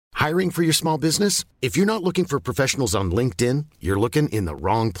Hiring for your small business? If you're not looking for professionals on LinkedIn, you're looking in the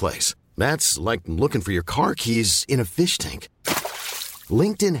wrong place. That's like looking for your car keys in a fish tank.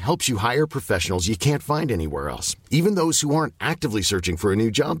 LinkedIn helps you hire professionals you can't find anywhere else, even those who aren't actively searching for a new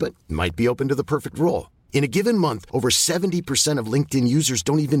job but might be open to the perfect role. In a given month, over 70% of LinkedIn users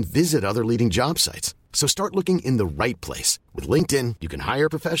don't even visit other leading job sites. So start looking in the right place. With LinkedIn, you can hire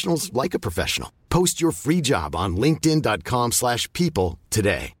professionals like a professional. Post your free job on linkedin.com/people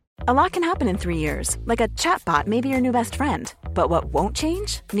today. A lot can happen in 3 years, like a chatbot may be your new best friend. But what won't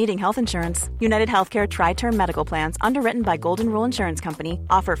change? Needing health insurance. United Healthcare Tri-Term Medical Plans, underwritten by Golden Rule Insurance Company,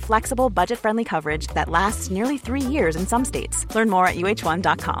 offer flexible, budget-friendly coverage that lasts nearly 3 years in some states. Learn more at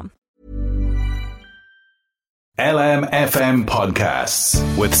uh1.com. LMFM Podcasts.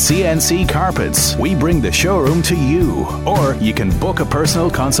 With CNC Carpets, we bring the showroom to you. Or you can book a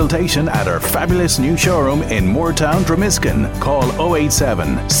personal consultation at our fabulous new showroom in Moortown, Dromiskin. Call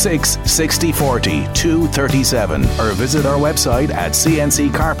 087 660 40 237 or visit our website at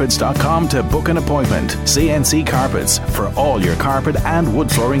cnccarpets.com to book an appointment. CNC Carpets, for all your carpet and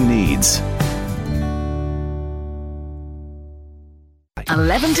wood flooring needs.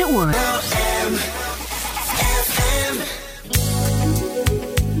 11 to 1.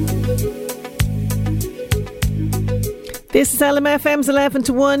 This is LMFM's 11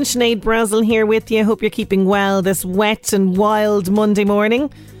 to 1. Sinead Brazel here with you. Hope you're keeping well this wet and wild Monday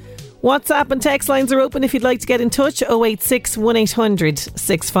morning. WhatsApp and text lines are open if you'd like to get in touch. 086 1800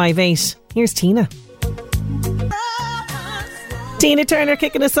 658. Here's Tina. Tina Turner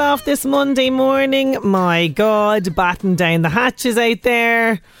kicking us off this Monday morning. My God, batten down the hatches out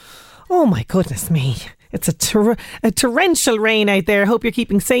there. Oh my goodness me. It's a torrential rain out there. Hope you're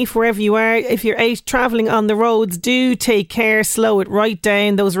keeping safe wherever you are. If you're out travelling on the roads, do take care. Slow it right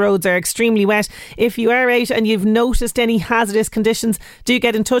down. Those roads are extremely wet. If you are out and you've noticed any hazardous conditions, do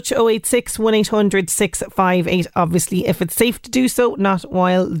get in touch. 086 1800 658. Obviously, if it's safe to do so, not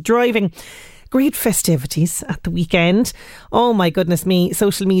while driving. Great festivities at the weekend. Oh my goodness me,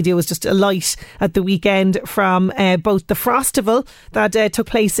 social media was just alight at the weekend from both the Frostival that took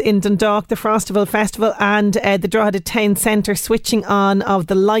place in Dundalk, the Frostival Festival, and the Drogheda Town Centre switching on of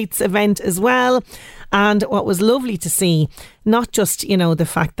the lights event as well. And what was lovely to see, not just, you know, the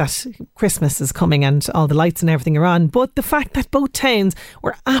fact that Christmas is coming and all the lights and everything are on, but the fact that both towns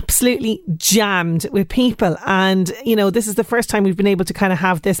were absolutely jammed with people. And, you know, this is the first time we've been able to kind of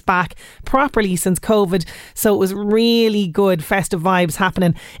have this back properly since COVID. So it was really good festive vibes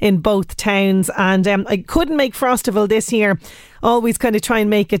happening in both towns. And I couldn't make Frostival this year. Always kind of try and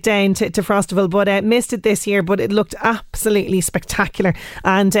make it down to Frostival, but missed it this year. But it looked absolutely spectacular.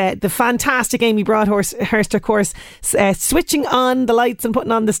 And the fantastic Amy Broadhurst, of course, switching on the lights and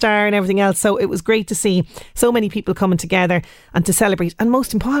putting on the star and everything else. So it was great to see so many people coming together and to celebrate, and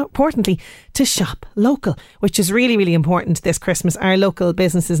most importantly, to shop local, which is really, really important this Christmas. Our local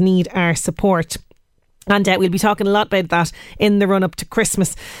businesses need our support. And we'll be talking a lot about that in the run up to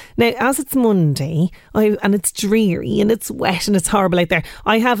Christmas. Now, as it's Monday and it's dreary and it's wet and it's horrible out there,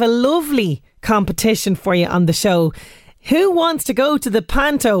 I have a lovely competition for you on the show. Who wants to go to the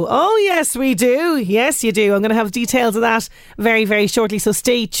Panto? Oh, yes, we do. Yes, you do. I'm going to have details of that very, very shortly. So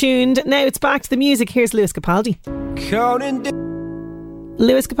stay tuned. Now it's back to the music. Here's Lewis Capaldi.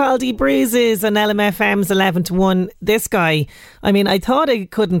 Lewis Capaldi, Bruises on LMFM's 11 to 1. This guy, I mean, I thought I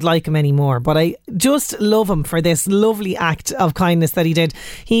couldn't like him anymore, but I just love him for this lovely act of kindness that he did.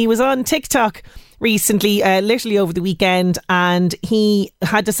 He was on TikTok recently, literally over the weekend, and he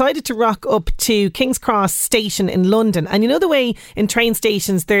had decided to rock up to King's Cross station in London. And you know the way in train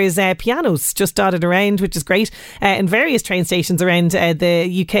stations there's pianos just dotted around, which is great, in various train stations around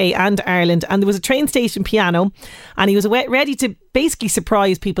the UK and Ireland. And there was a train station piano, and he was ready to basically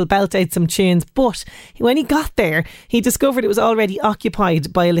surprise people, belt out some tunes. But when he got there, he discovered it was already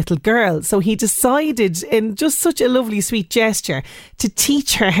occupied by a little girl. So he decided, in just such a lovely, sweet gesture, to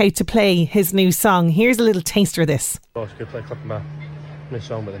teach her how to play his new song. Here's a little taster of this. Oh, it's good to play clip my new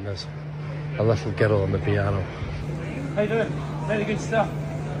song, but then there's a little girl on the piano. How you doing? Very good stuff.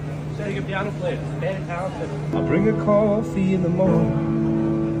 Very good piano player. Very talented. I bring her coffee in the morning.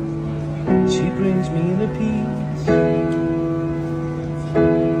 She brings me in a piece.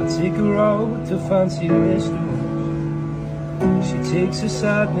 I take her out to fancy restaurants. She takes the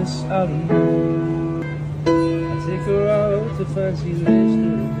sadness out of me. I take her out to fancy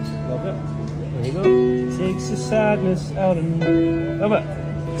restaurants. Love it. There you go. She takes the sadness out of me. Love it.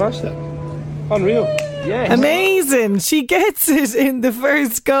 Smash that. Unreal. Yes. Amazing. She gets it in the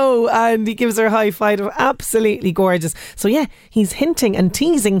first go and he gives her a high five. Absolutely gorgeous. So yeah, he's hinting and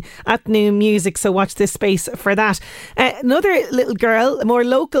teasing at new music, so watch this space for that. Another little girl, more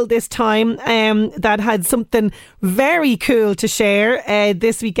local this time, that had something very cool to share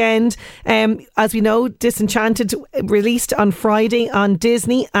this weekend. As we know, Disenchanted released on Friday on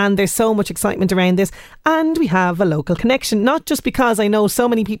Disney, and there's so much excitement around this, and we have a local connection, not just because I know so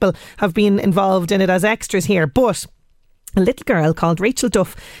many people have been involved in it as extras here, but a little girl called Rachel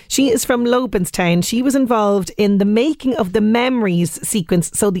Duff. She is from Lobanstown. She was involved in the making of the Memories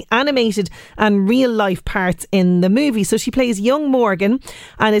sequence, so the animated and real life parts in the movie. So she plays young Morgan,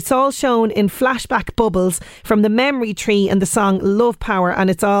 and it's all shown in flashback bubbles from the memory tree and the song Love Power, and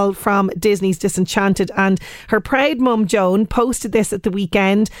it's all from Disney's Disenchanted. And her proud mum Joan posted this at the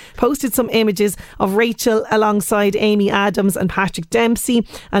weekend, posted some images of Rachel alongside Amy Adams and Patrick Dempsey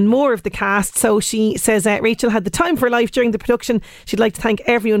and more of the cast. So she says Rachel had the time for her life during the production. She'd like to thank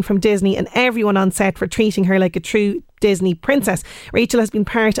everyone from Disney and everyone on set for treating her like a true Disney princess. Rachel has been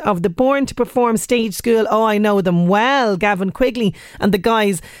part of the Born to Perform stage school. Oh, I know them well. Gavin Quigley and the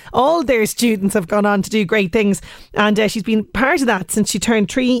guys, all their students have gone on to do great things, and she's been part of that since she turned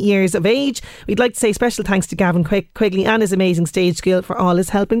 3 years of age. We'd like to say special thanks to Gavin Quigley and his amazing stage school for all his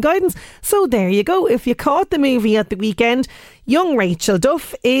help and guidance. So there you go. If you caught the movie at the weekend, young Rachel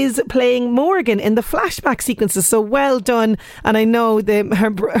Duff is playing Morgan in the flashback sequences, so well done. And I know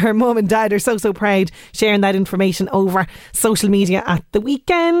her mum and dad are so proud sharing that information over social media at the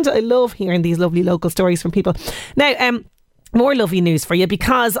weekend. I love hearing these lovely local stories from people. Now, more lovely news for you,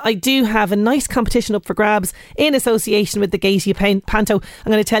 because I do have a nice competition up for grabs in association with the Gaiety Panto.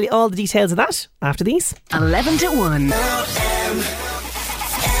 I'm going to tell you all the details of that after these. 11 to 1.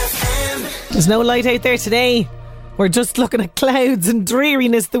 There's no light out there today. We're just looking at clouds and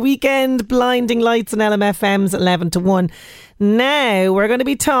dreariness. The weekend, blinding lights on LMFM's 11 to 1. Now we're going to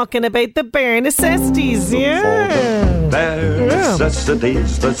be talking about the bare necessities. Yeah. Bare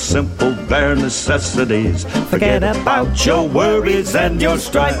necessities, the simple bare necessities. Forget about your worries and your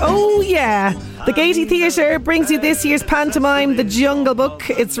strife. Oh yeah. The Gaiety Theatre brings you this year's pantomime, The Jungle Book.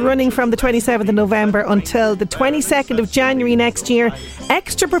 It's running from the 27th of November until the 22nd of January next year.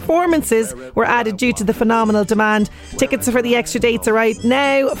 Extra performances were added due to the phenomenal demand. Tickets for the extra dates are out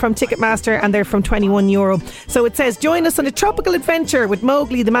now from Ticketmaster, and they're from €21. So it says, join us on a tropical adventure with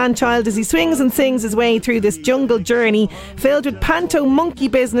Mowgli the man-child as he swings and sings his way through this jungle journey filled with panto monkey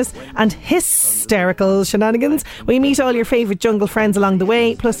business and hysterical shenanigans. We meet all your favourite jungle friends along the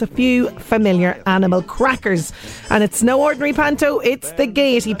way, plus a few familiar animal crackers. And it's no ordinary panto, it's the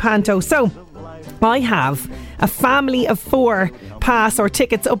Gaiety Panto. So I have a family of 4 pass or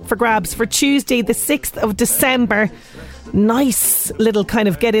tickets up for grabs for Tuesday the 6th of December. Nice little kind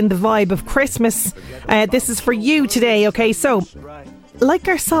of get in the vibe of Christmas. This is for you today, okay? So like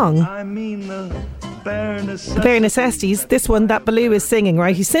our song, the Bare Necessities, this one that Baloo is singing,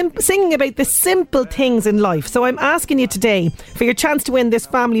 right? He's singing about the simple things in life. So I'm asking you today, for your chance to win this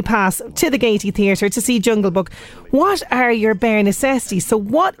family pass to the Gaiety Theatre to see Jungle Book, what are your bare necessities? So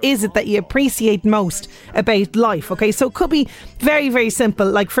what is it that you appreciate most about life? Okay, so it could be very, very simple.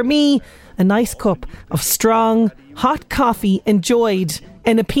 Like for me, a nice cup of strong, hot coffee enjoyed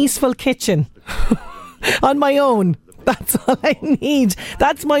in a peaceful kitchen on my own. That's all I need.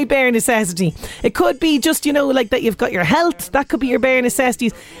 That's my bare necessity. It could be just, like that you've got your health. That could be your bare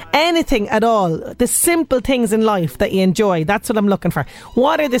necessities. Anything at all. The simple things in life that you enjoy. That's what I'm looking for.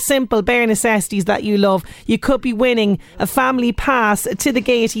 What are the simple bare necessities that you love? You could be winning a family pass to the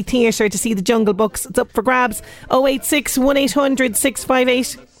Gaiety Theatre to see the Jungle Books. It's up for grabs. 086 1800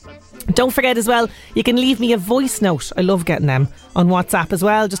 658. Don't forget as well, you can leave me a voice note. I love getting them on WhatsApp as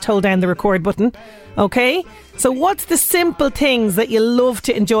well. Just hold down the record button. Okay? So what's the simple things that you love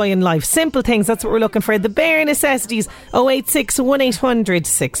to enjoy in life? Simple things, that's what we're looking for. The bare necessities. 086 1800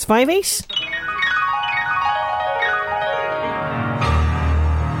 658.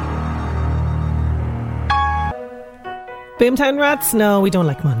 Boomtown Rats? No, we don't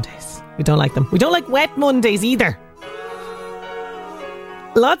like Mondays. We don't like them. We don't like wet Mondays either.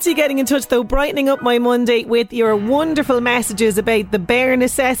 Lots of you getting in touch though, brightening up my Monday with your wonderful messages about the bare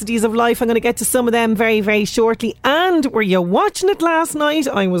necessities of life. I'm going to get to some of them very, very shortly. And were you watching it last night?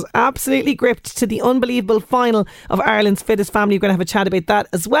 I was absolutely gripped to the unbelievable final of Ireland's Fittest Family. We're going to have a chat about that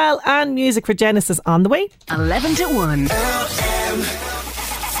as well, and music for Genesis on the way. 11 to 1.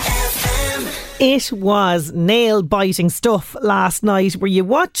 It was nail-biting stuff last night. Were you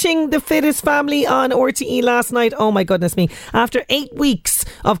watching The Fittest Family on RTE last night? Oh my goodness me. After 8 weeks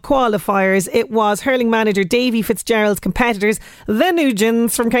of qualifiers, it was hurling manager Davy Fitzgerald's competitors, the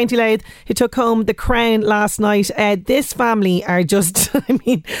Nugents from County Louth, who took home the crown last night. This family are just, I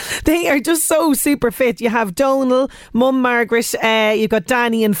mean, they are just so super fit. You have Donal, Mum Margaret, you've got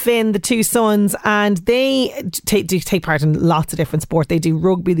Danny and Finn, the two sons, and they take part in lots of different sport. They do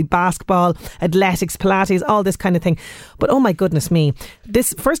rugby, the basketball, athletics, Pilates, all this kind of thing. But oh my goodness me,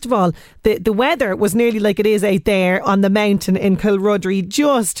 this, first of all, the weather was nearly like it is out there on the mountain in Kilrudry,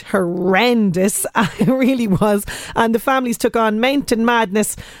 just horrendous. It really was. And the families took on Mountain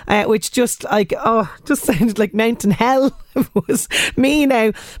Madness, which just sounded like mountain hell. It was me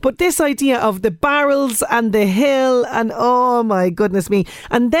now. But this idea of the barrels and the hill, and oh my goodness me.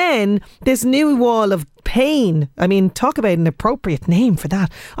 And then this new wall of pain. I mean, talk about an appropriate name for that.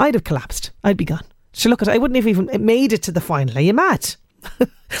 I'd have collapsed. I'd be gone. Sure, look, I wouldn't have even made it to the final. Are you mad?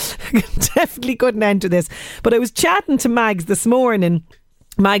 Definitely couldn't enter this. But I was chatting to Mags this morning,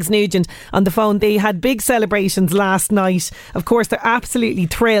 Mags Nugent, on the phone. They had big celebrations last night. Of course, they're absolutely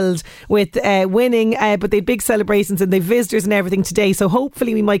thrilled with winning, but they had big celebrations and they visitors and everything today. So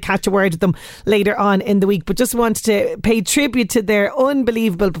hopefully we might catch a word with them later on in the week. But just wanted to pay tribute to their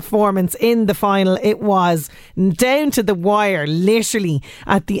unbelievable performance in the final. It was down to the wire, literally,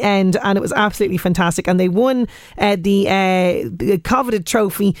 at the end, and it was absolutely fantastic. And they won the coveted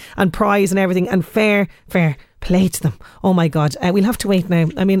trophy and prize and everything. And fair play to them. Oh my God. We'll have to wait now.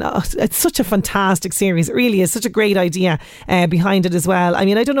 I mean, it's such a fantastic series. It really is. Such a great idea behind it as well. I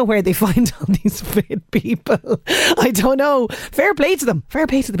mean, I don't know where they find all these fit people. I don't know. Fair play to them. Fair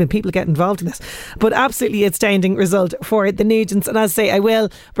play to them and people get involved in this. But absolutely outstanding result for the Nugents. And as I say, I will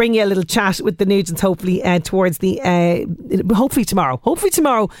bring you a little chat with the Nugents hopefully towards the hopefully tomorrow,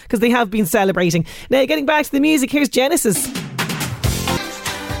 because they have been celebrating. Now, getting back to the music, here's Genesis.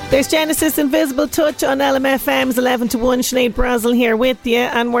 There's Genesis, Invisible Touch on LMFM's 11 to 1. Sinead Brazel here with you,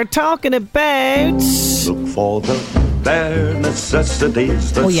 and we're talking about... Look for the bare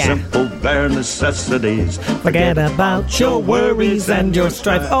necessities, the simple bare necessities. Forget about your worries and your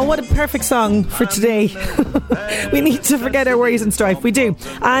strife. Oh, what a perfect song for today. We need to forget our worries and strife. We do.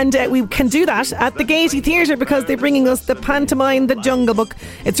 And we can do that at the Gaiety Theatre because they're bringing us the pantomime The Jungle Book.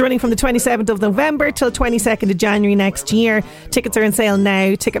 It's running from the 27th of November till 22nd of January next year. Tickets are on sale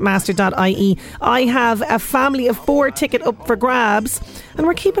now, ticketmaster.ie. I have a family of 4 ticket up for grabs, and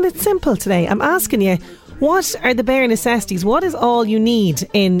we're keeping it simple today. I'm asking you, what are the bare necessities? What is all you need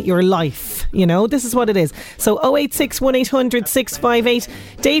in your life? You know, this is what it is. So 086 1800 658.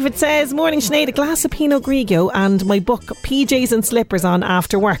 David says, morning Sinead, a glass of Pinot Grigio and my book PJs and Slippers on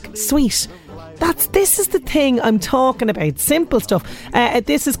after work. Sweet. This is the thing I'm talking about. Simple stuff.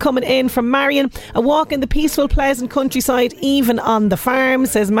 This is coming in from Marion. A walk in the peaceful, pleasant countryside, even on the farm,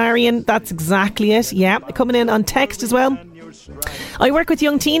 says Marion. That's exactly it. Yeah, coming in on text as well. I work with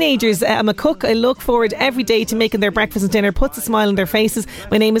young teenagers. I'm a cook. I look forward every day to making their breakfast and dinner. Puts a smile on their faces.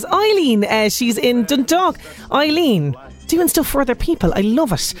 My name is Eileen. She's in Dundalk. Eileen, doing stuff for other people. I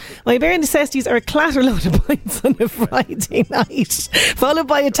love it. My bare necessities are a clatter load of pints on a Friday night, followed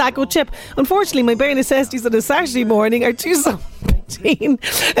by a taco chip. Unfortunately, my bare necessities on a Saturday morning are two something,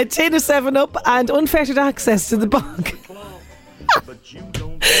 a tin of 7-Up and unfettered access to the bog.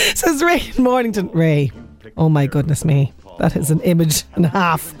 Says Ray in Mornington. Ray, oh my goodness me. That is an image and a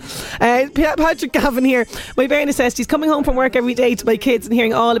half. Patrick Gavin here. My bare necessities, coming home from work every day to my kids and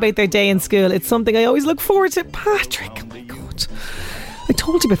hearing all about their day in school. It's something I always look forward to. Patrick, oh my God. I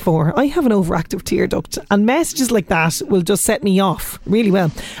told you before, I have an overactive tear duct, and messages like that will just set me off really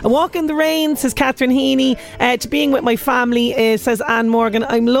well. A walk in the rain, says Catherine Heaney. To being with my family, says Anne Morgan.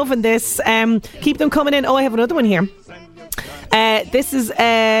 I'm loving this. Keep them coming in. Oh, I have another one here. This is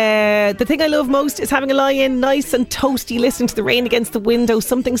the thing I love most is having a lie in, nice and toasty, listening to the rain against the window.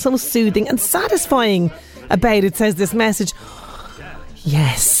 Something so soothing and satisfying about it, says this message.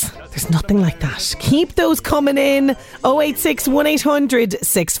 Yes, there's nothing like that. Keep those coming in. 086 1800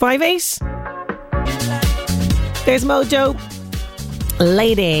 658. There's Mojo.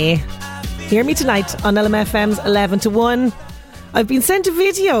 Lady, hear me tonight on LMFM's 11 to 1. I've been sent a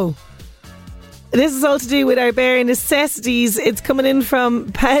video. This is all to do with our bare necessities. It's coming in from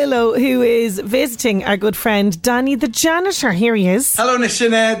Paolo, who is visiting our good friend Danny the janitor. Here he is. Hello,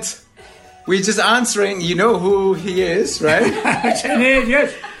 Sinead. We're just answering, you know who he is, right? Sinead,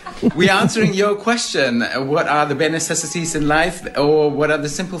 yes. We're answering your question. What are the bare necessities in life? Or what are the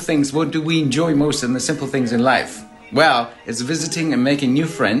simple things? What do we enjoy most in the simple things in life? Well, it's visiting and making new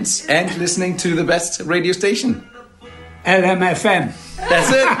friends and listening to the best radio station. LMFM.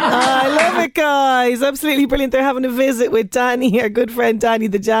 That's it. I love it, guys. Absolutely brilliant. They're having a visit with Danny, our good friend Danny,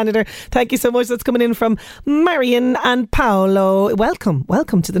 the janitor. Thank you so much. That's coming in from Marion and Paolo.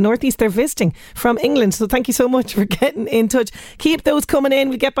 Welcome to the Northeast. They're visiting from England. So thank you so much for getting in touch. Keep those coming in.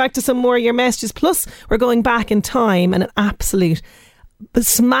 We'll get back to some more of your messages. Plus, we're going back in time, and an absolute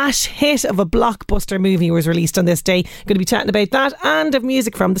smash hit of a blockbuster movie was released on this day. Going to be chatting about that and of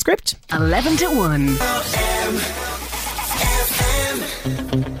music from the script. 11 to 1.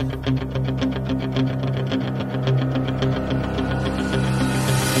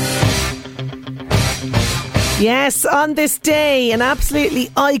 Yes, on this day, an absolutely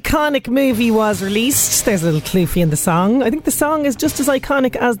iconic movie was released. There's a little clue for you in the song. I think the song is just as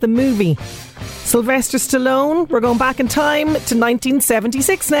iconic as the movie. Sylvester Stallone. We're going back in time to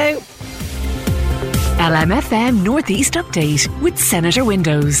 1976 now. LMFM Northeast Update with Senator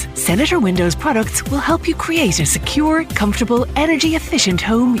Windows. Senator Windows products will help you create a secure, comfortable, energy efficient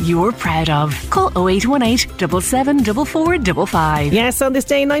home you're proud of. Call 0818 774455. Yes, on this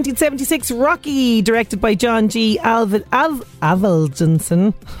day in 1976, Rocky, directed by John G. Avildsen.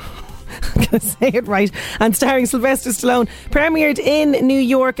 I'm going to say it right, and starring Sylvester Stallone, premiered in New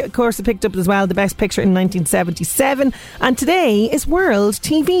York. Of course, it picked up as well the Best Picture in 1977. And today is World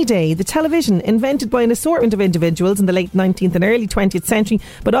TV Day. The television, invented by an assortment of individuals in the late 19th and early 20th century,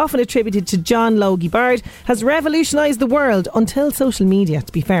 but often attributed to John Logie Baird, has revolutionised the world until social media,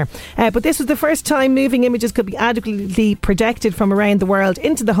 to be fair. But this was the first time moving images could be adequately projected from around the world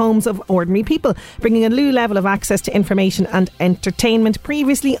into the homes of ordinary people, bringing a new level of access to information and entertainment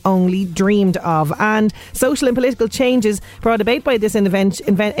previously only dreamed of. And social and political changes brought about by this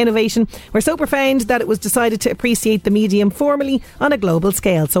innovation were so profound that it was decided to appreciate the medium formally on a global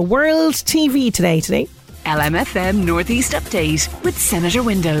scale. So World TV today. LMFM Northeast Update with Senator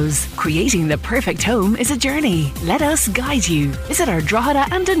Windows. Creating the perfect home is a journey. Let us guide you. Visit our Drogheda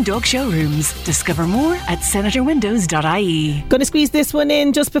and Dundalk showrooms. Discover more at senatorwindows.ie. Going to squeeze this one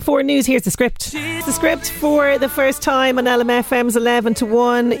in just before news. Here's the script. The script for the first time on LMFM's 11 to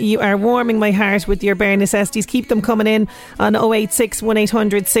 1. You are warming my heart with your bare necessities. Keep them coming in on 086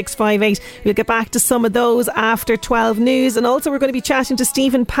 1800 658. We'll get back to some of those after 12 news. And also we're going to be chatting to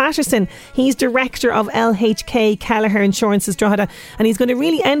Stephen Patterson. He's director of LHK Kelleher Insurance's Drogheda, and he's going to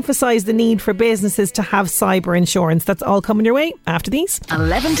really emphasise the need for businesses to have cyber insurance. That's all coming your way after these.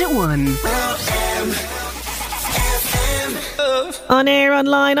 11 to 1. On air,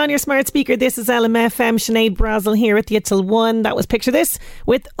 online, on your smart speaker, this is LMFM. Sinead Brazel here with you till 1. That was Picture This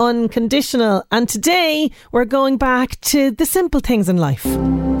with Unconditional. And today we're going back to the simple things in life.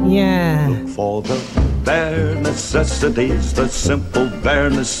 Yeah. Look for the bare necessities, the simple bare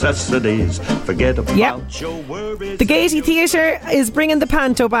necessities. Forget about your worries. The Gaiety Theatre is bringing the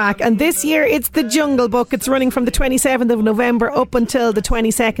Panto back, and this year it's the Jungle Book. It's running from the 27th of November up until the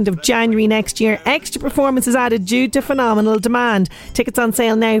 22nd of January next year. Extra performances added due to phenomenal demand. Tickets on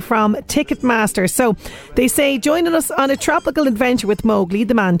sale now from Ticketmaster. So they say, joining us on a tropical adventure with Mowgli,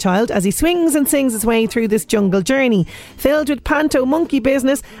 the man-child, as he swings and sings his way through this jungle journey. Filled with Panto monkey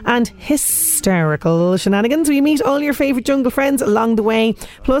business and hysterical shenanigans. We meet all your favourite jungle friends along the way,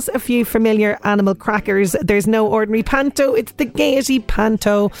 plus a few familiar animal crackers. There's no ordinary Panto, it's the Gaiety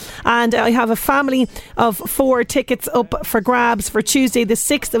Panto. And I have a family of 4 tickets up for grabs for Tuesday the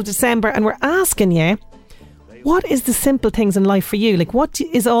 6th of December, and we're asking you, what is the simple things in life for you? Like, what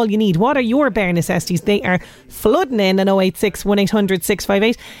is all you need? What are your bare necessities? They are flooding in on 086 1800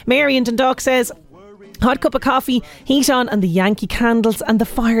 658. Mary in Dundalk says, hot cup of coffee, heat on, and the Yankee candles and the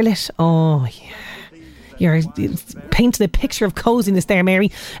fire lit. Oh, yeah. You're painting a picture of coziness there,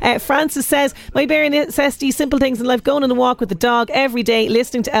 Mary. Francis says, my bare necessities, simple things in life, going on a walk with the dog every day,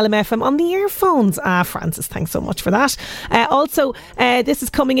 listening to LMFM on the earphones. Francis, thanks so much for that. Also, this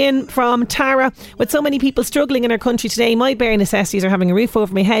is coming in from Tara. With so many people struggling in our country today, my bare necessities are having a roof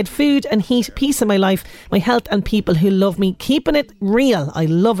over my head, food and heat, peace in my life, my health and people who love me. Keeping it real. I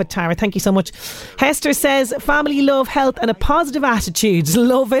love it, Tara. Thank you so much. Hester says, family, love, health and a positive attitude.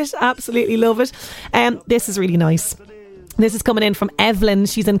 Love it. Absolutely love it. This is really nice. This is coming in from Evelyn.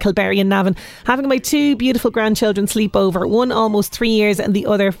 She's in Kilberry and Navan. Having my 2 beautiful grandchildren sleep over, one almost 3 years and the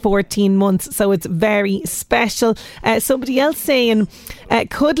other 14 months. So it's very special. Somebody else saying,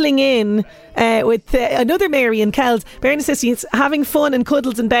 cuddling in with another Mary in Kells. Bare necessities, having fun and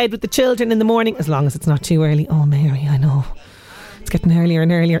cuddles in bed with the children in the morning, as long as it's not too early. Oh, Mary, I know. It's getting earlier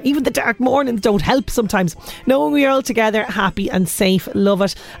and earlier. Even the dark mornings don't help sometimes. Knowing we're all together, happy and safe. Love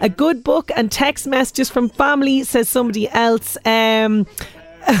it. A good book and text messages from family, says somebody else. Ray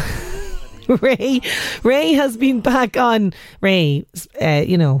has been back on. Ray,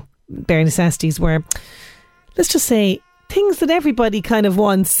 bare necessities were, let's just say, things that everybody kind of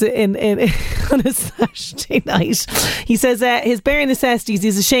wants in on a Saturday night. He says his bare necessities,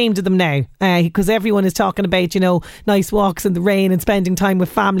 he's ashamed of them now because everyone is talking about, nice walks in the rain and spending time with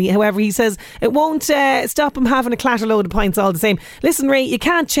family. However, he says it won't stop him having a clatter load of pints all the same. Listen, Ray, you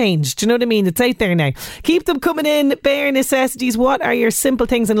can't change. Do you know what I mean? It's out there now. Keep them coming in. Bare necessities. What are your simple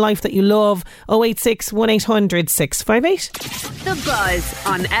things in life that you love? 086 1800 658. The Buzz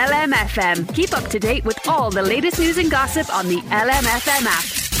on LMFM. Keep up to date with all the latest news and gossip on the LMFM app.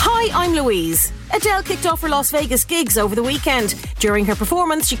 Hi, I'm Louise. Adele kicked off her Las Vegas gigs over the weekend. During her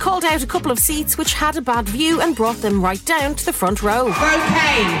performance, she called out a couple of seats which had a bad view and brought them right down to the front row.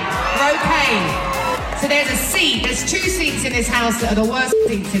 Rocaine. So there's two seats in this house that are the worst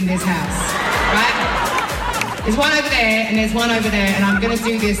seats in this house, right? There's one over there and there's one over there, and I'm going to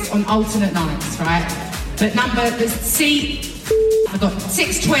do this on alternate nights, right? But the seat, I've got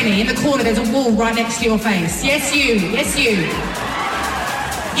 620 in the corner, there's a wall right next to your face. Yes, you.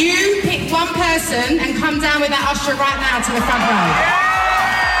 You pick one person and come down with that usher right now to the front row.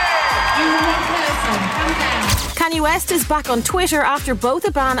 You one person, come down. Kanye West is back on Twitter after both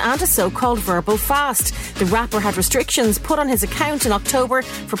a ban and a so-called verbal fast. The rapper had restrictions put on his account in October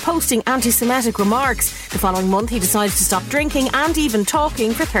for posting anti-Semitic remarks. The following month he decided to stop drinking and even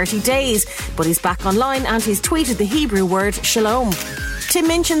talking for 30 days. But he's back online and he's tweeted the Hebrew word shalom. Tim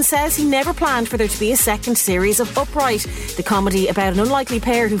Minchin says he never planned for there to be a second series of Upright. The comedy about an unlikely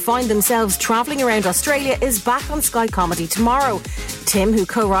pair who find themselves travelling around Australia is back on Sky Comedy tomorrow. Tim, who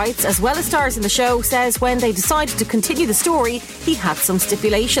co-writes as well as stars in the show, says when they decided to continue the story, he had some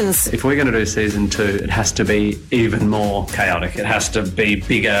stipulations. If we're going to do season 2, it has to be even more chaotic. It has to be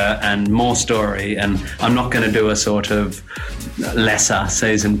bigger and more story, and I'm not going to do a sort of lesser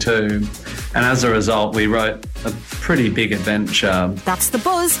season 2. And as a result, we wrote a pretty big adventure. That's The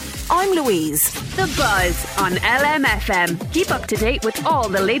Buzz. I'm Louise. The Buzz on LMFM. Keep up to date with all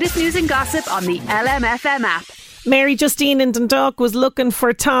the latest news and gossip on the LMFM app. Mary Justine in Dundalk was looking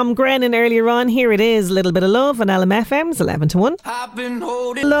for Tom Grennan earlier on. Here it is, Little Bit of Love on LMFM's 11 to 1. I've been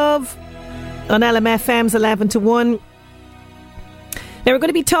holding Love on LMFM's 11 to 1. Now we're going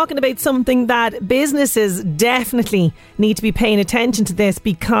to be talking about something that businesses definitely need to be paying attention to this,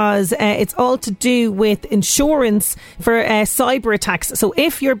 because it's all to do with insurance for cyber attacks. So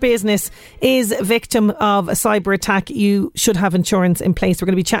if your business is a victim of a cyber attack, you should have insurance in place. We're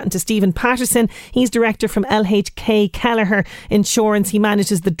going to be chatting to Stephen Patterson. He's director from LHK Kelleher Insurance. He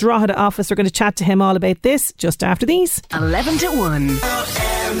manages the Drogheda office. We're going to chat to him all about this just after these. 11 to 1.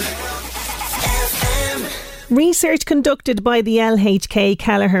 Research conducted by the LHK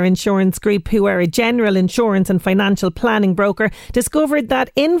Kelleher Insurance Group, who are a general insurance and financial planning broker, discovered that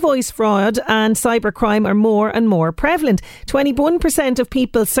invoice fraud and cybercrime are more and more prevalent. 21% of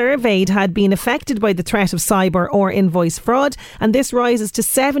people surveyed had been affected by the threat of cyber or invoice fraud, and this rises to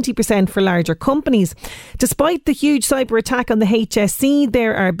 70% for larger companies. Despite the huge cyber attack on the HSE,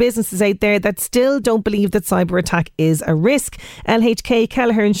 there are businesses out there that still don't believe that cyber attack is a risk. LHK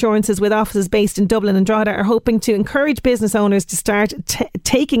Kelleher Insurances, with offices based in Dublin and Drogheda, are hoping to encourage business owners to start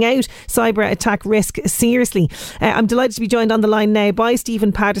taking out cyber attack risk seriously. I'm delighted to be joined on the line now by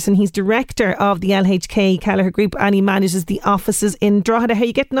Stephen Patterson. He's director of the LHK Kelleher Group and he manages the offices in Drogheda. How are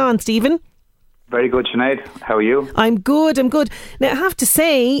you getting on, Stephen? Very good, Sinead. How are you? I'm good. Now, I have to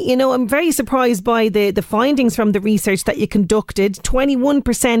say, I'm very surprised by the findings from the research that you conducted.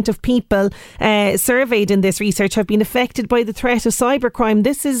 21% of people surveyed in this research have been affected by the threat of cybercrime.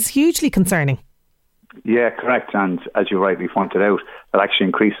 This is hugely concerning. Yeah, correct. And as you rightly pointed out, that actually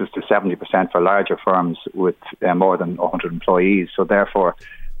increases to 70% for larger firms with more than 100 employees. So therefore,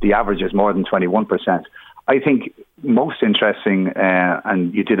 the average is more than 21%. I think most interesting,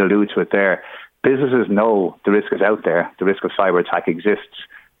 and you did allude to it there, businesses know the risk is out there. The risk of cyber attack exists.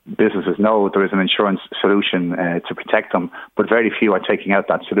 Businesses know there is an insurance solution to protect them, but very few are taking out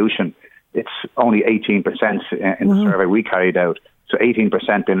that solution. It's only 18% in the survey we carried out. So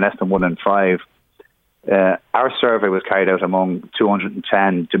 18% being less than 1 in 5. Our survey was carried out among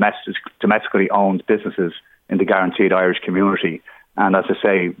 210 domestically owned businesses in the Guaranteed Irish community. And as I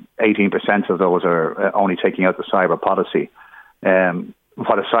say, 18% of those are only taking out the cyber policy.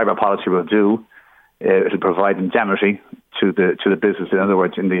 What a cyber policy will do, it'll provide indemnity to the business. In other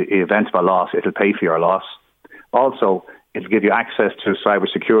words, in the event of a loss, it'll pay for your loss. Also, it'll give you access to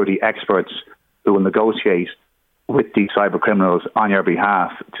cybersecurity experts who will negotiate with these cyber criminals on your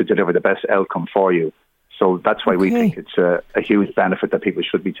behalf to deliver the best outcome for you. So that's why we think it's a huge benefit that people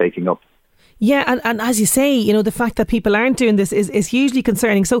should be taking up. Yeah, and as you say, the fact that people aren't doing this is hugely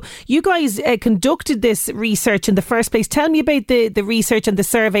concerning. So you guys conducted this research in the first place. Tell me about the research and the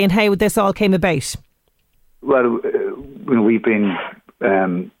survey and how this all came about. Well, we've been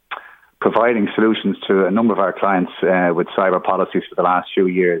providing solutions to a number of our clients with cyber policies for the last few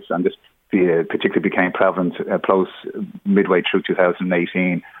years, and this particularly became prevalent close midway through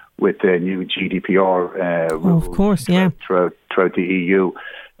 2018 with the new GDPR rules of course, throughout the EU.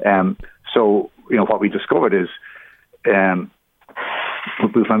 So, what we discovered is when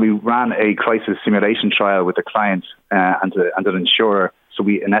we ran a crisis simulation trial with the client and an insurer, so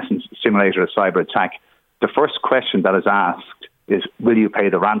we in essence simulated a cyber attack. The first question that is asked is, will you pay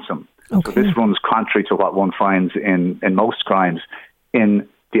the ransom? Okay. So this runs contrary to what one finds in most crimes. In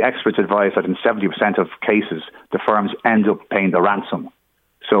the experts advise that in 70% of cases, the firms end up paying the ransom.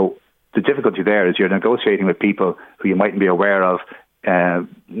 So the difficulty there is you're negotiating with people who you mightn't be aware of.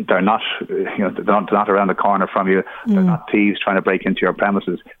 They're not around the corner from you. They're not thieves trying to break into your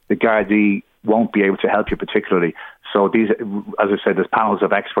premises. The Gardaí won't be able to help you particularly. So these, as I said, there's panels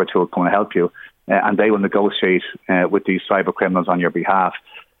of experts who will come and help you, and they will negotiate with these cyber criminals on your behalf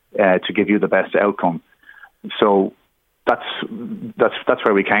to give you the best outcome. So that's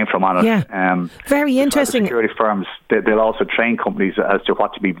where we came from on it. Yeah. Very interesting. Security firms, they'll also train companies as to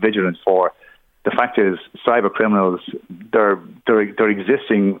what to be vigilant for. The fact is, cyber criminals, they're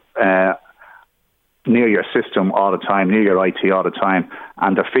existing near your system all the time, near your IT all the time,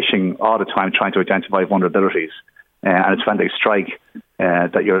 and they're phishing all the time, trying to identify vulnerabilities. And it's when they strike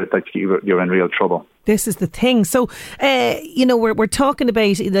that you're in real trouble. This is the thing. So, we're talking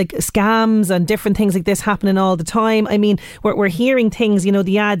about like scams and different things like this happening all the time. I mean, we're hearing things,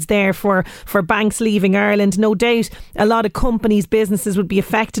 the ads there for banks leaving Ireland. No doubt a lot of companies, businesses would be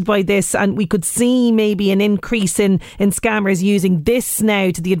affected by this, and we could see maybe an increase in scammers using this now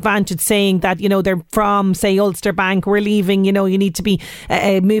to the advantage, saying that, they're from, say, Ulster Bank, we're leaving, you need to be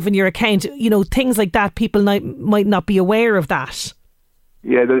moving your account. Things like that, people might not be aware of that.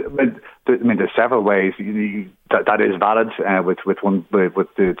 Yeah, there's several ways that is valid. With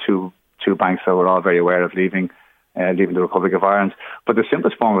the two banks that we're all very aware of leaving the Republic of Ireland. But the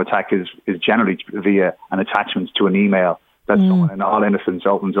simplest form of attack is generally via an attachment to an email that someone in all innocence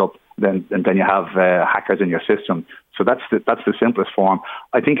opens up. And then you have hackers in your system. So that's the simplest form.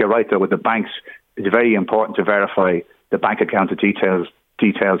 I think you're right though. With the banks, it's very important to verify the bank account details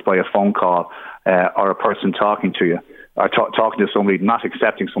by a phone call or a person talking to you. Or talking to somebody, not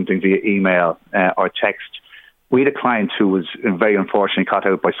accepting something via email or text. We had a client who was very unfortunately caught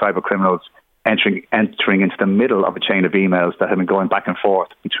out by cyber criminals entering into the middle of a chain of emails that had been going back and forth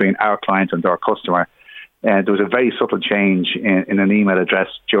between our client and our customer. There was a very subtle change in an email address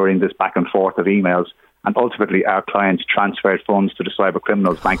during this back and forth of emails, and ultimately our client transferred funds to the cyber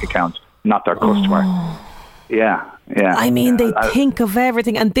criminals' bank account, not their customer. Yeah. I mean, they think of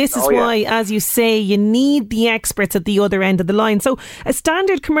everything, and this is why, as you say, you need the experts at the other end of the line. So a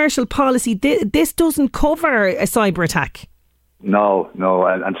standard commercial policy, this doesn't cover a cyber attack. No,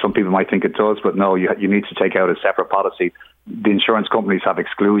 and some people might think it does, but no, you need to take out a separate policy. The insurance companies have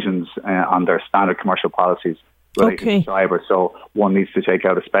exclusions on their standard commercial policies related to cyber, so one needs to take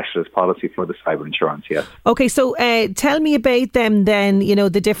out a specialist policy for the cyber insurance, yes. Okay, so tell me about them then,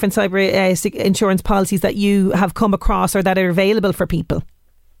 the different cyber insurance policies that you have come across or that are available for people.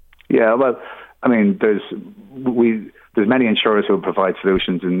 Yeah, well, I mean, there's many insurers who provide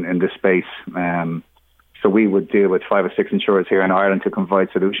solutions in this space. So we would deal with 5 or 6 insurers here in Ireland who can provide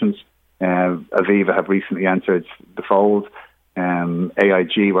solutions. Aviva have recently entered the fold.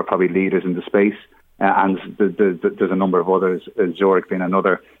 AIG were probably leaders in the space. And there's a number of others, Zurich being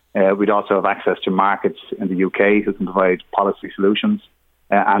another. We'd also have access to markets in the UK who can provide policy solutions.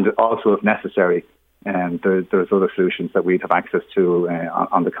 And also, if necessary, there's other solutions that we'd have access to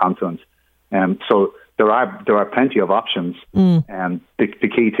on the continent. So there are plenty of options. The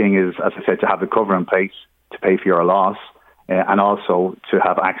key thing is, as I said, to have the cover in place to pay for your loss, and also to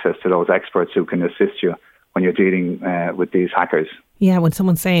have access to those experts who can assist you when you're dealing with these hackers. Yeah, when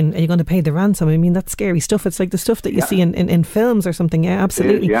someone's saying, are you going to pay the ransom? I mean, that's scary stuff. It's like the stuff that you see in films or something. Yeah,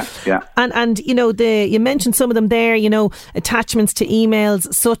 absolutely. Yeah. And you mentioned some of them there, attachments to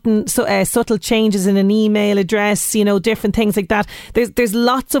emails, subtle changes in an email address, different things like that. There's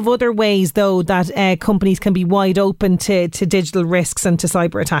lots of other ways, though, that companies can be wide open to digital risks and to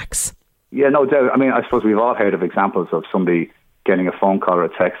cyber attacks. Yeah, no doubt. I mean, I suppose we've all heard of examples of somebody getting a phone call or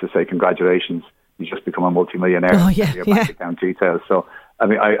a text to say, congratulations, you just become a multimillionaire. Oh, yeah, your bank account details. So, I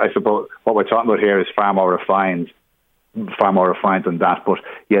mean, I suppose what we're talking about here is far more refined than that. But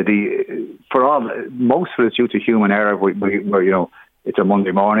yeah, most of it is due to human error. Where it's a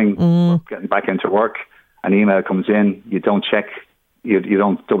Monday morning, getting back into work, an email comes in, you don't check, you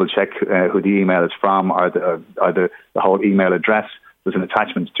don't double check who the email is from or the whole email address. There's an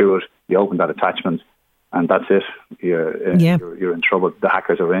attachment to it. You open that attachment, and that's it. You're in trouble. The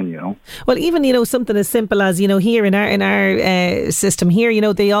hackers are in, Well, even, something as simple as, here in our system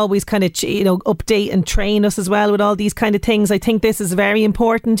here, they always kind of, update and train us as well with all these kind of things. I think this is very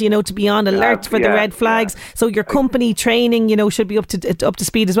important, to be on alert for the red flags. Yeah. So your company training, should be up to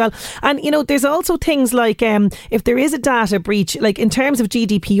speed as well. And, there's also things like if there is a data breach, like in terms of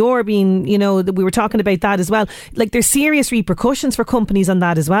GDPR being, we were talking about that as well. Like there's serious repercussions for companies on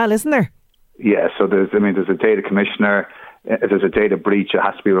that as well, isn't there? Yeah, so there's a data commissioner. If there's a data breach, it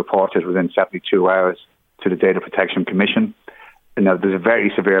has to be reported within 72 hours to the Data Protection Commission. Now, there's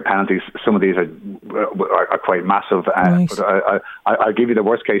very severe penalties. Some of these are quite massive. Right. But I'll give you the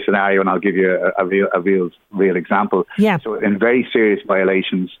worst case scenario, and I'll give you a real example. Yeah. So in very serious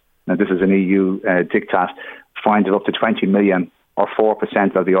violations, now this is an EU diktat, fines of up to 20 million or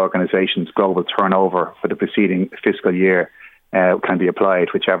 4% of the organisation's global turnover for the preceding fiscal year can be applied,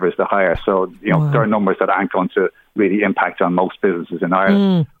 whichever is the higher. So, there are numbers that aren't going to really impact on most businesses in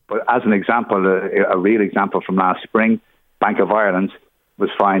Ireland. But as an example, a real example from last spring, Bank of Ireland was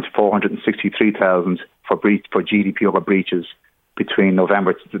fined 463,000 for GDPR breaches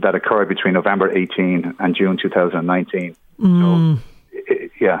that occurred between November 18 and June 2019. So,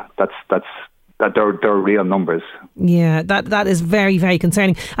 they're real numbers. Yeah, that is very, very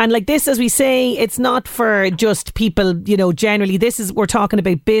concerning. And like this, as we say, it's not for just people, generally. We're talking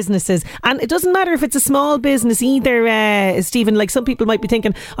about businesses. And it doesn't matter if it's a small business either, Stephen. Like some people might be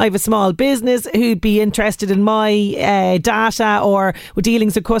thinking, I have a small business who'd be interested in my data or with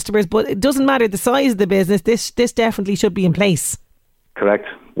dealings with customers. But it doesn't matter the size of the business. This definitely should be in place. Correct,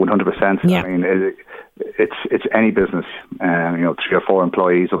 100%. Yeah. I mean, it's any business, 3 or 4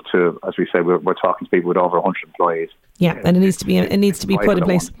 employees up to, as we say, we're talking to people with over 100 employees. Yeah, and it needs to be put in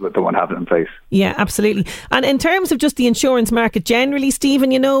place. The one have it in place. Yeah, absolutely. And in terms of just the insurance market generally, Stephen,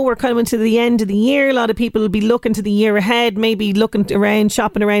 we're coming to the end of the year. A lot of people will be looking to the year ahead, maybe looking around,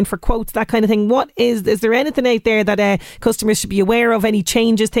 shopping around for quotes, that kind of thing. Is there anything out there that customers should be aware of? Any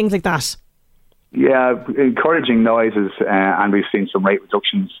changes, things like that? Yeah, encouraging noises, and we've seen some rate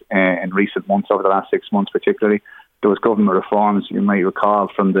reductions in recent months, over the last 6 months particularly. There was government reforms, you may recall,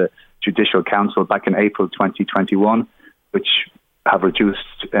 from the Judicial Council back in April 2021, which have reduced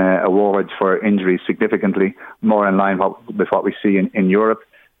awards for injuries significantly, more in line with what we see in Europe,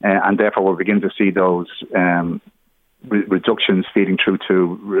 and therefore we're beginning to see those reductions feeding through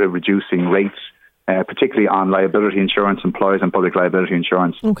to reducing rates, particularly on liability insurance, employers and public liability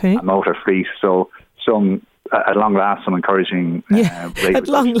insurance, and motor fleet. So at long last, some encouraging rate at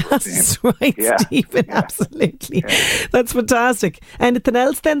long last, right, yeah. Stephen, yeah. Absolutely. Yeah. That's fantastic. Anything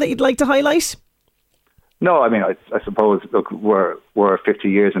else then that you'd like to highlight? No, I mean, I suppose, look, we're 50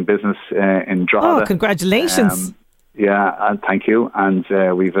 years in business in Drogheda. Oh, congratulations. And thank you. And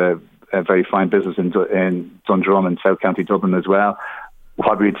we've a very fine business in Dundrum and South County Dublin as well.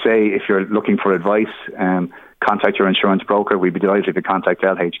 What we'd say, if you're looking for advice, contact your insurance broker. We'd be delighted to contact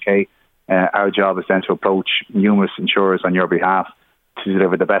LHK. Our job is then to approach numerous insurers on your behalf to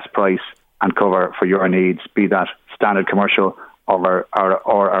deliver the best price and cover for your needs, be that standard commercial or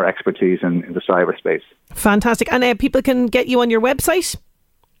our expertise in the cyberspace. Fantastic. And people can get you on your website?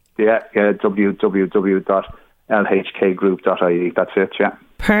 Yeah, www.lhkgroup.ie. That's it, yeah.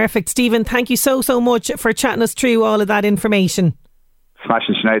 Perfect. Stephen, thank you so much for chatting us through all of that information.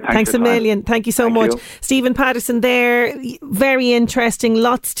 Smashing, Sinead. Thanks a million. Thank you so much. Stephen Patterson there. Very interesting.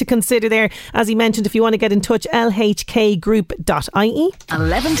 Lots to consider there. As he mentioned, if you want to get in touch, lhkgroup.ie.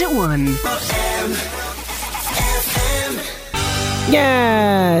 11 to 1.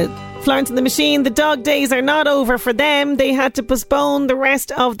 Yeah. Florence and the Machine, the dog days are not over for them. They had to postpone the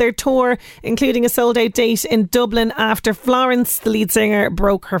rest of their tour, including a sold-out date in Dublin after Florence, the lead singer,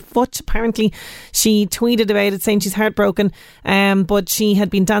 broke her foot. Apparently, she tweeted about it saying she's heartbroken, but she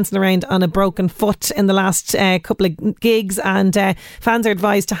had been dancing around on a broken foot in the last couple of gigs, and fans are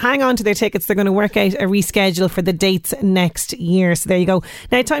advised to hang on to their tickets. They're going to work out a reschedule for the dates next year. So there you go.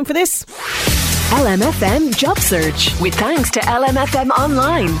 Now, time for this. LMFM Job Search. With thanks to LMFM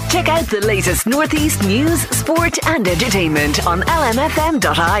Online. Check out the latest Northeast news, sport and entertainment on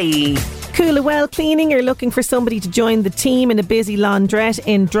lmfm.ie. Coola Well Cleaning are looking for somebody to join the team in a busy laundrette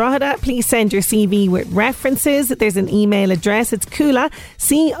in Drogheda. Please send your CV with references. There's an email address. It's Coola,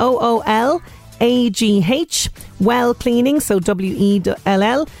 COOLAGH, Well Cleaning, so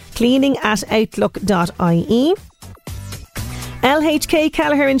WELL, cleaning @outlook.ie. LHK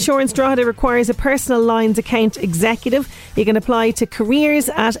Callagher Insurance Drogheda requires a personal lines account executive. You can apply to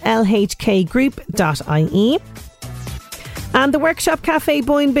careers@lhkgroup.ie. And the Workshop Cafe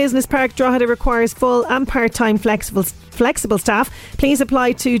Boyne Business Park, Drogheda, requires full and part-time flexible staff. Please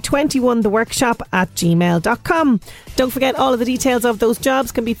apply to 21theworkshop@gmail.com. Don't forget, all of the details of those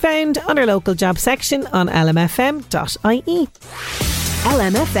jobs can be found on our local job section on lmfm.ie.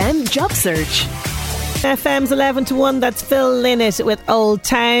 LMFM Job Search. FM's 11 to 1, that's Phil Lynott with Old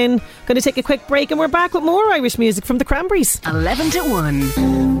Town. Going to take a quick break and we're back with more Irish music from the Cranberries. 11 to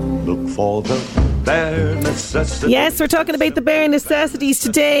 1. Look for the bare necessities. Yes, we're talking about the bare necessities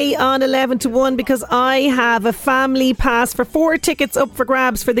today on 11 to 1 because I have a family pass for 4 tickets up for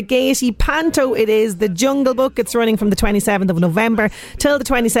grabs for the Gaiety Panto. It is the Jungle Book. It's running from the 27th of November till the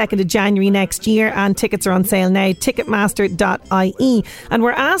 22nd of January next year, and tickets are on sale now, ticketmaster.ie. And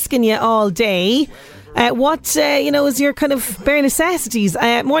we're asking you all day, what is your kind of bare necessities?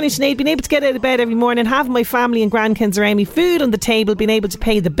 Morning, Sinead. Being able to get out of bed every morning, having my family and grandkids around me, food on the table, being able to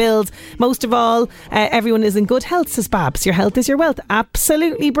pay the bills. Most of all, everyone is in good health, says Babs. Your health is your wealth.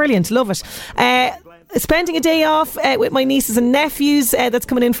 Absolutely brilliant. Love it. Spending a day off with my nieces and nephews, that's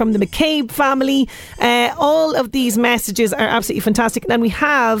coming in from the McCabe family. All of these messages are absolutely fantastic. And we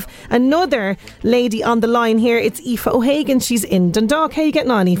have another lady on the line here. It's Aoife O'Hagan. She's in Dundalk. How are you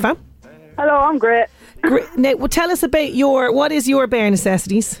getting on, Aoife? Hello, I'm great. Now, well, tell us about what is your bare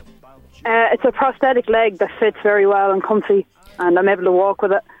necessities? It's a prosthetic leg that fits very well and comfy, and I'm able to walk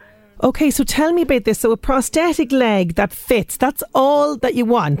with it. Okay, so tell me about this. So a prosthetic leg that fits, that's all that you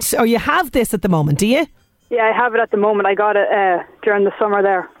want? Or you have this at the moment, do you? Yeah, I have it at the moment. I got it during the summer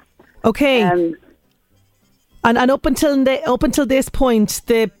there. Okay. And up until this point,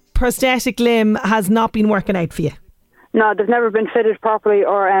 the prosthetic limb has not been working out for you? No, they've never been fitted properly,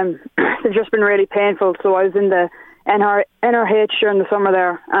 or they've just been really painful. So I was in the NRH during the summer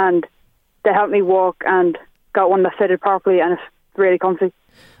there, and they helped me walk and got one that fitted properly, and it's really comfy.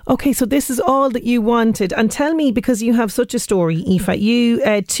 Okay, so this is all that you wanted. And tell me, because you have such a story, Aoife, you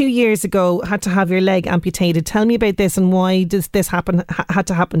 2 years ago had to have your leg amputated. Tell me about this and why does this had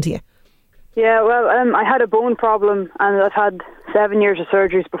to happen to you? Yeah, well, I had a bone problem, and I've had 7 years of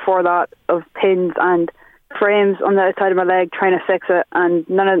surgeries before that, of pins and frames on the outside of my leg trying to fix it, and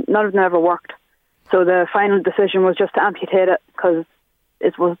none of them ever worked. So the final decision was just to amputate it because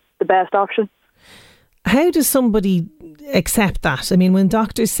it was the best option. How does somebody accept that? I mean, when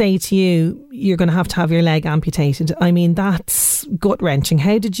doctors say to you, you're going to have your leg amputated, I mean, that's gut-wrenching.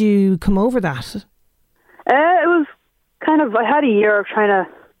 How did you come over that? It was kind of, I had a year of trying to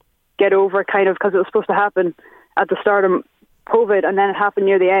get over it, kind of, because it was supposed to happen at the start of COVID, and then it happened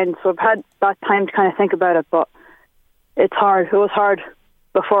near the end, so I've had that time to kind of think about it, but it's hard. It was hard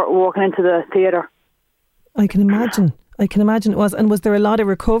before walking into the theatre. I can imagine it was. And was there a lot of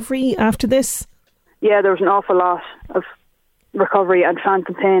recovery after this? Yeah, there was an awful lot of recovery and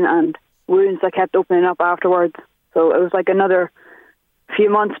phantom pain and wounds that kept opening up afterwards, so it was like another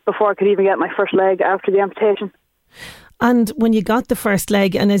few months before I could even get my first leg after the amputation. And when you got the first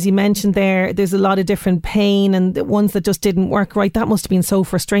leg, and as you mentioned there's a lot of different pain and the ones that just didn't work right, that must have been so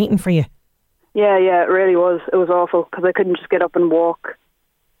frustrating for you. Yeah, it really was. It was awful because I couldn't just get up and walk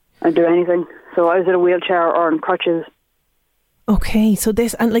and do anything. So I was in a wheelchair or on crutches. Okay, so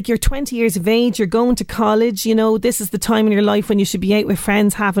this, and like you're 20 years of age, you're going to college, you know, this is the time in your life when you should be out with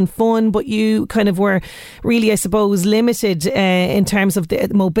friends having fun, but you kind of were really, I suppose, limited in terms of the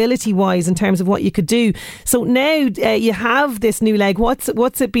mobility wise, in terms of what you could do. So now you have this new leg. What's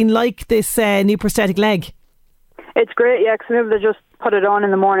it been like, this new prosthetic leg? It's great, yeah, because I'm able to just put it on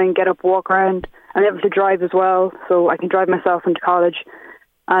in the morning, get up, walk around. I'm able to drive as well, so I can drive myself into college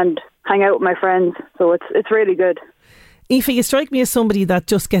and hang out with my friends. So it's really good. Aoife, you strike me as somebody that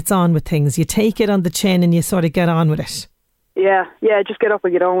just gets on with things. You take it on the chin and you sort of get on with it. Yeah, just get up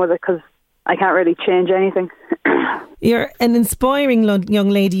and get on with it because I can't really change anything. You're an inspiring young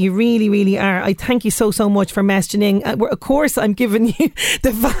lady. You really, really are. I thank you so much for messaging. Of course, I'm giving you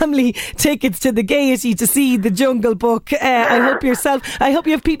the family tickets to the Gaiety to see the Jungle Book. I hope you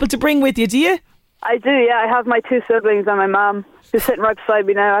have people to bring with you, do you? I do, yeah. I have my 2 siblings and my mum, who's sitting right beside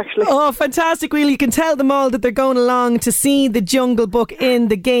me now, actually. Oh, fantastic. Well, you can tell them all that they're going along to see the Jungle Book in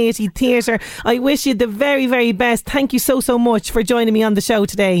the Gaiety Theatre. I wish you the very, very best. Thank you so much for joining me on the show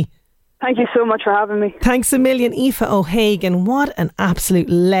today. Thank you so much for having me. Thanks a million, Aoife O'Hagan. What an absolute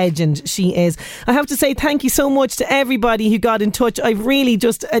legend she is. I have to say thank you so much to everybody who got in touch. I've really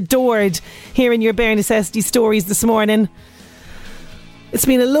just adored hearing your bare necessity stories this morning. It's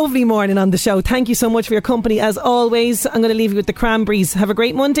been a lovely morning on the show. Thank you so much for your company as always. I'm going to leave you with the Cranberries. Have a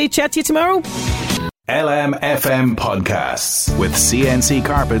great Monday. Chat to you tomorrow. LMFM Podcasts. With CNC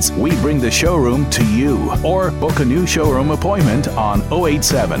Carpets, we bring the showroom to you. Or book a new showroom appointment on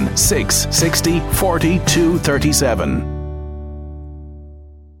 087 660 4237.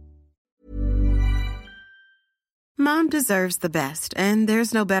 deserves the best, and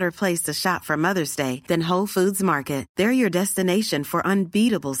there's no better place to shop for Mother's Day than Whole Foods Market. They're your destination for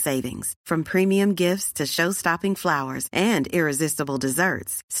unbeatable savings, from premium gifts to show-stopping flowers and irresistible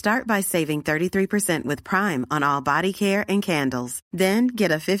desserts. Start by saving 33% with Prime on all body care and candles. Then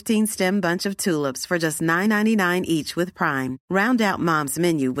get a 15-stem bunch of tulips for just $9.99 each with Prime. Round out Mom's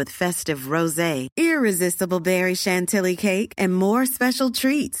menu with festive rosé, irresistible berry chantilly cake, and more special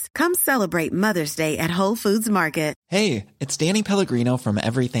treats. Come celebrate Mother's Day at Whole Foods Market. Hey, it's Danny Pellegrino from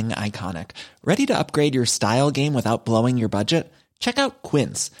Everything Iconic. Ready to upgrade your style game without blowing your budget? Check out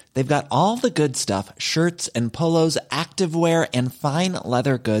Quince. They've got all the good stuff, shirts and polos, activewear, and fine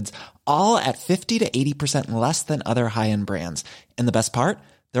leather goods, all at 50 to 80% less than other high-end brands. And the best part?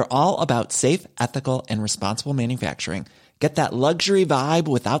 They're all about safe, ethical, and responsible manufacturing. Get that luxury vibe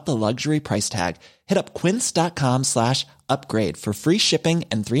without the luxury price tag. Hit up quince.com/upgrade for free shipping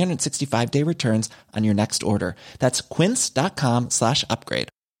and 365-day returns on your next order. That's quince.com/upgrade.